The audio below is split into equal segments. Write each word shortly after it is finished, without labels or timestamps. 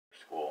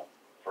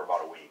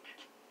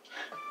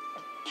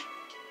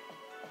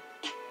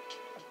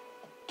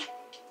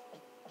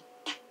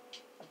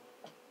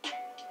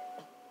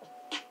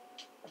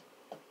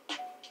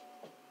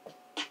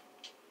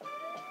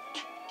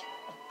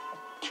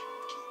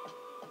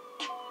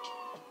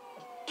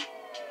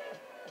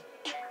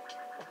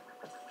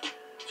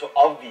So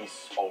of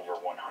these over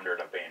 100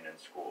 abandoned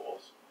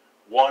schools,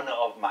 one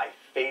of my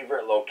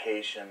favorite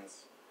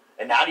locations,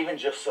 and not even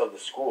just of the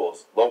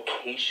schools,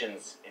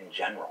 locations in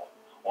general,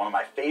 one of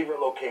my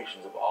favorite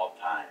locations of all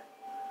time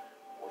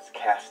was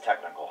Cass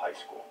Technical High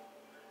School.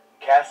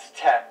 Cass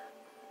Tech,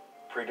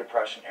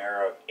 pre-Depression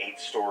era,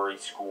 8-story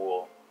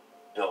school,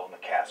 built in the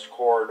Cass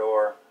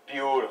corridor.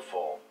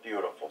 Beautiful,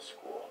 beautiful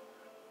school.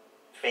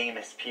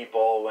 Famous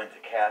people went to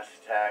Cass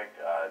Tech.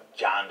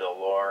 John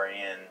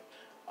DeLorean,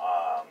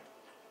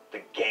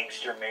 the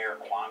gangster mayor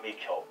Kwame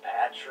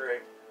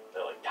Kilpatrick,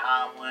 Billy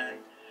Tomlin,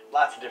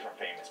 lots of different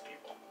famous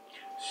people.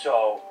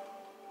 So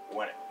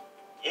when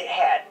it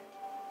had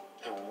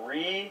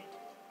three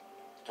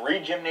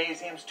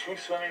gymnasiums, 2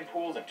 swimming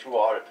pools, and 2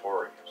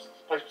 auditoriums.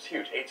 This place was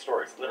huge, 8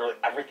 stories, literally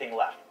everything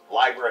left. The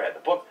library had the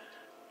book,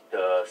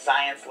 the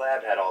science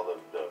lab had all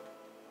the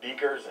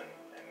beakers and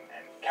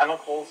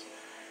chemicals.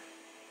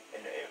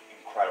 An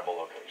incredible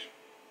location.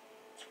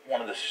 One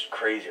of the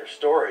crazier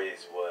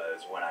stories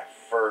was when I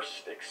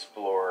first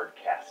explored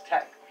Cass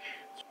Tech.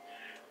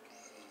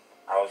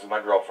 I was with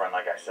my girlfriend,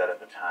 like I said at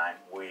the time.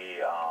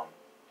 We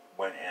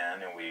went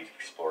in and we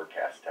explored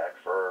Cass Tech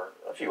for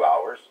a few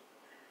hours.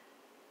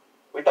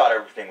 We thought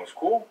everything was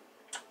cool.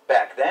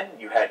 Back then,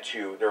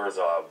 there was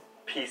a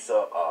piece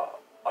of,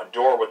 a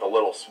door with a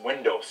little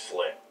window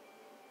slit.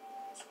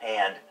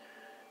 And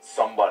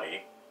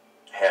somebody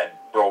had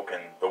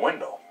broken the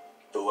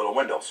little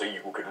window, so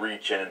you could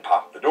reach in and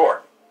pop the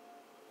door.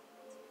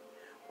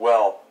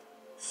 Well,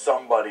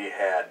 somebody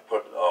had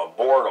put a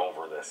board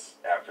over this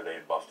after they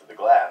had busted the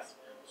glass,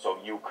 so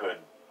you could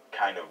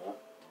kind of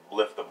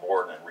lift the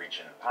board and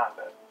reach in and pop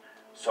it.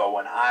 So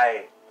when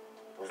I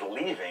was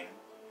leaving,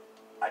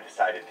 I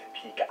decided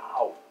to peek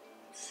out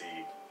and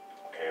see,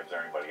 okay, if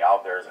there's anybody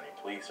out there, is any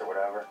police or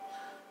whatever.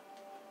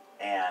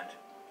 And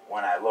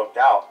when I looked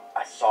out,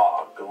 I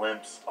saw a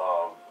glimpse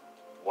of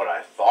what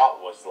I thought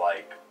was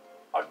like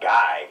a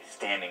guy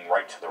standing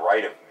right to the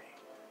right of me,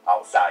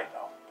 outside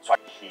though. So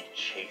he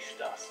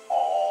chased us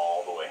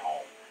all the way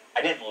home.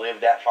 I didn't live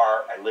that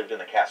far. I lived in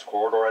the Cass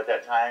corridor at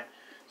that time,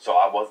 so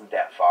I wasn't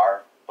that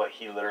far. But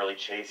he literally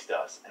chased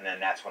us, and then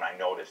that's when I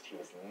noticed he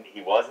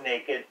was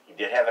naked. He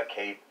did have a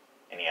cape,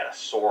 and he had a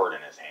sword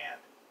in his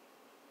hand.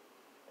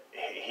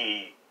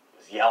 He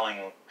was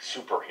yelling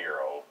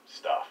superhero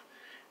stuff.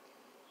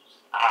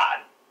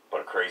 Odd, but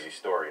a crazy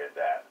story at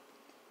that.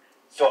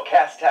 So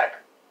Cass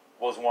Tech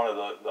was one of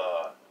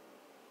the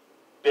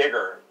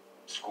bigger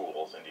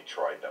schools in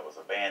Detroit that was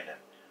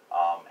abandoned,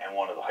 and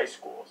one of the high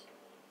schools.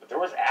 But there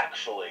was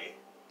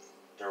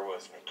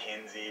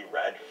McKinsey,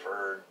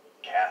 Redford,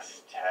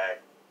 Cass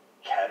Tech,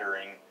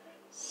 Kettering,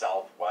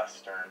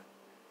 Southwestern,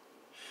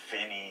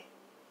 Finney,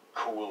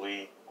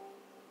 Cooley.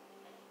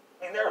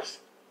 I mean, there was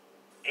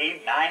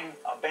 8, 9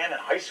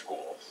 abandoned high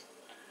schools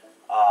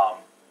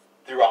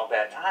throughout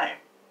that time.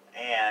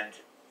 And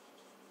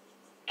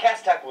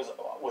Cass Tech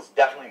was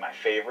definitely my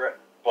favorite,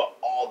 but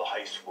all the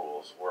high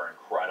schools were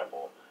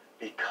incredible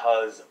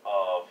because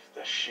of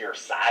the sheer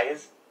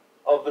size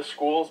of the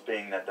schools,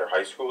 being that they're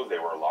high schools, they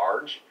were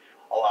large.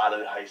 A lot of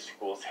the high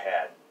schools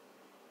had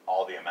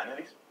all the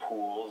amenities,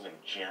 pools and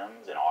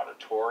gyms and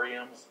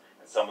auditoriums,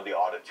 and some of the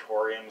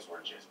auditoriums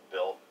were just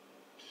built,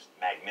 just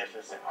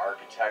magnificent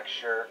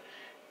architecture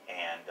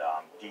and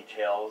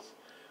details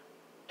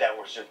that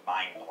was just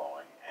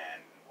mind-blowing,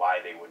 and why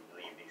they would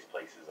leave these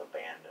places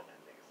abandoned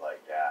and things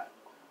like that.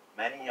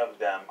 Many of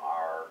them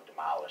are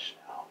demolished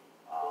now,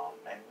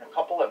 and a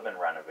couple have been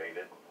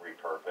renovated,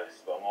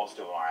 repurposed, but most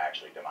of them are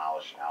actually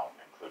demolished now,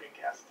 including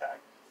Cass Tech,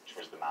 which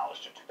was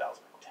demolished in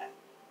 2010.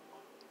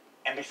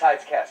 And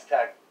besides Cass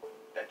Tech,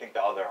 I think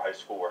the other high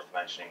school worth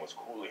mentioning was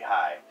Cooley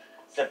High,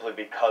 simply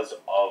because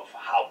of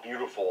how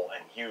beautiful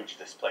and huge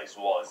this place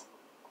was.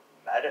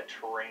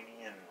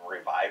 Mediterranean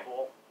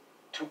revival,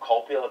 2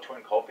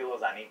 twin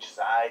cupolas on each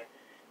side,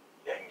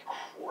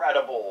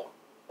 incredible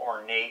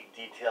ornate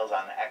details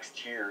on the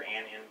exterior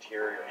and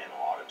interior and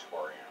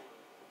auditorium.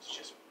 It's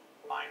just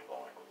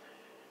mind-blowing.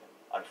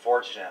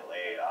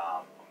 Unfortunately,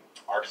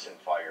 arson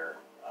fire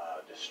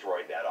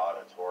destroyed that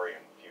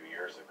auditorium a few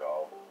years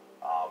ago.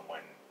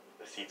 When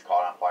the seats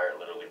caught on fire, it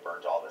literally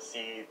burnt all the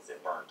seats,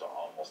 it burnt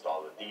almost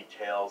all the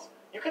details.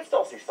 You can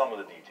still see some of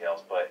the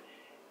details, but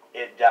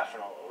it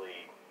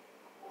definitely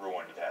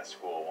ruined that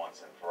school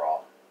once and for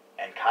all.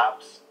 And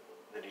cops,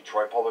 the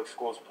Detroit Public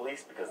Schools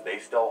Police, because they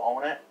still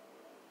own it,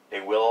 they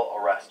will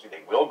arrest you.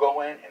 They will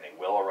go in and they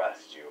will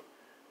arrest you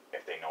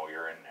if they know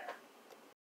you're in there.